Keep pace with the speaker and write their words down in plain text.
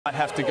I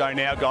have to go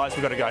now, guys.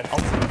 We've got to go.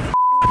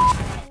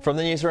 From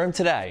the newsroom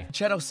today.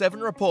 Channel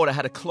 7 reporter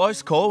had a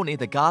close call near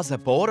the Gaza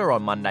border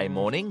on Monday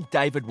morning.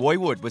 David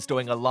Woywood was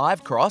doing a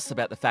live cross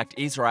about the fact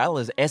Israel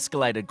has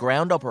escalated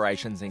ground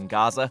operations in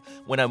Gaza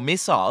when a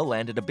missile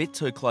landed a bit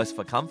too close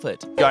for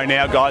comfort. Go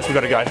now, guys. We've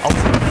got to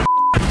go.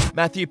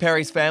 Matthew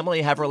Perry's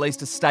family have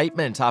released a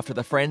statement after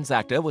the Friends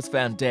actor was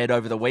found dead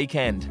over the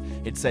weekend.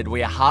 It said,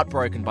 "We are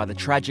heartbroken by the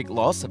tragic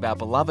loss of our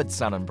beloved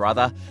son and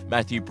brother.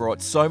 Matthew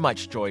brought so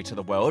much joy to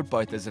the world,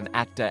 both as an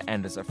actor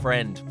and as a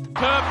friend."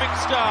 Perfect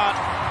start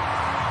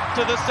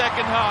to the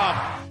second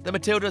half. The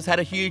Matildas had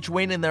a huge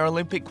win in their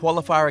Olympic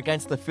qualifier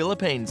against the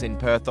Philippines in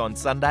Perth on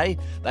Sunday.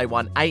 They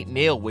won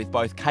 8-0 with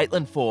both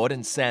Caitlin Ford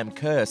and Sam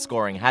Kerr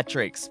scoring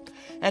hat-tricks.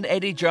 And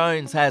Eddie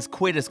Jones has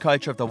quit as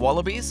coach of the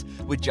Wallabies.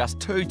 With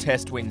just 2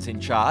 test wins in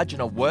charge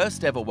and a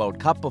worst ever World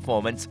Cup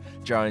performance,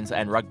 Jones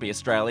and Rugby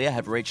Australia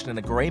have reached an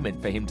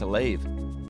agreement for him to leave.